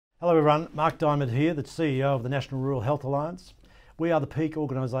Hello everyone, Mark Diamond here, the CEO of the National Rural Health Alliance. We are the peak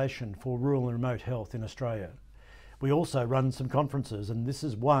organisation for rural and remote health in Australia. We also run some conferences, and this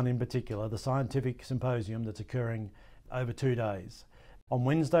is one in particular, the Scientific Symposium, that's occurring over 2 days. On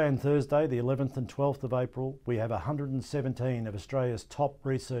Wednesday and Thursday, the 11th and 12th of April, we have 117 of Australia's top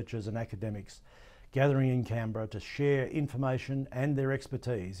researchers and academics gathering in Canberra to share information and their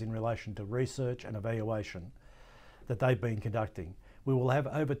expertise in relation to research and evaluation that they've been conducting. We will have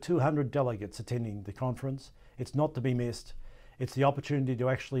over 200 delegates attending the conference. It's not to be missed. It's the opportunity to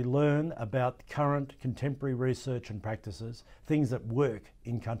actually learn about current contemporary research and practices, things that work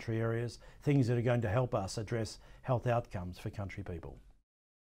in country areas, things that are going to help us address health outcomes for country people.